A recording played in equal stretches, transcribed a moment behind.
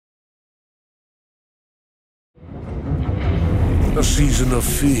A season of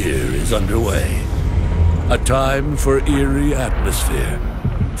fear is underway. A time for eerie atmosphere,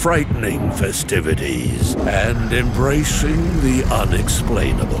 frightening festivities, and embracing the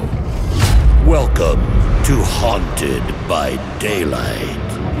unexplainable. Welcome to Haunted by Daylight.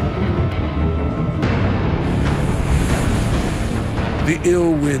 The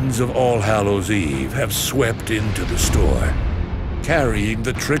ill winds of All Hallows Eve have swept into the store, carrying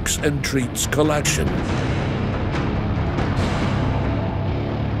the Tricks and Treats collection.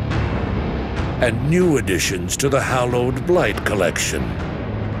 And new additions to the Hallowed Blight collection,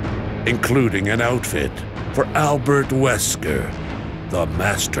 including an outfit for Albert Wesker, the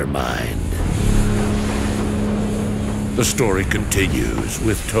mastermind. The story continues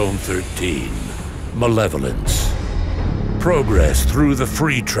with Tome 13, Malevolence. Progress through the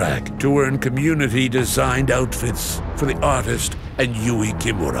free track to earn community-designed outfits for the artist and Yui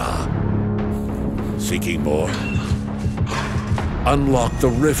Kimura. Seeking more? Unlock the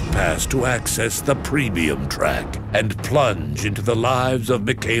Rift Pass to access the premium track and plunge into the lives of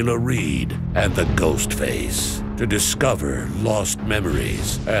Michaela Reed and the Ghostface to discover lost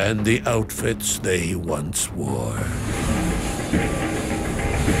memories and the outfits they once wore.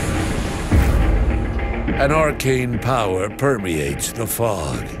 An arcane power permeates the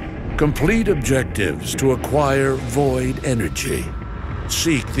fog. Complete objectives to acquire void energy.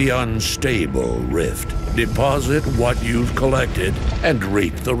 Seek the unstable rift. Deposit what you've collected and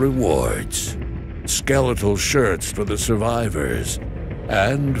reap the rewards. Skeletal shirts for the survivors.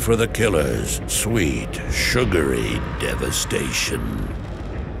 And for the killers, sweet, sugary devastation.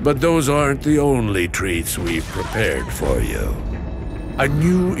 But those aren't the only treats we've prepared for you. A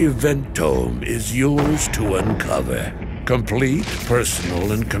new event tome is yours to uncover. Complete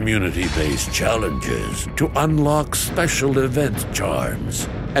personal and community-based challenges to unlock special event charms.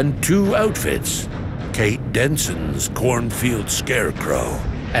 And 2 outfits, Kate Denson's Cornfield Scarecrow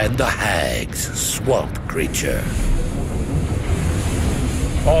and the Hag's Swamp Creature.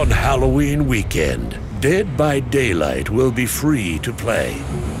 On Halloween weekend, Dead by Daylight will be free to play.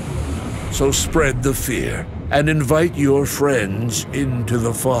 So spread the fear and invite your friends into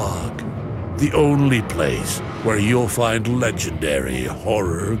the fog. The only place where you'll find legendary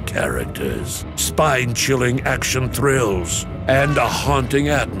horror characters, spine-chilling action thrills, and a haunting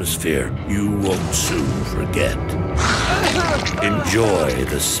atmosphere you won't soon forget. Enjoy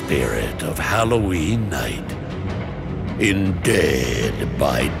the spirit of Halloween night in Dead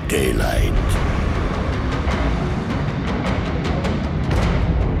by Daylight.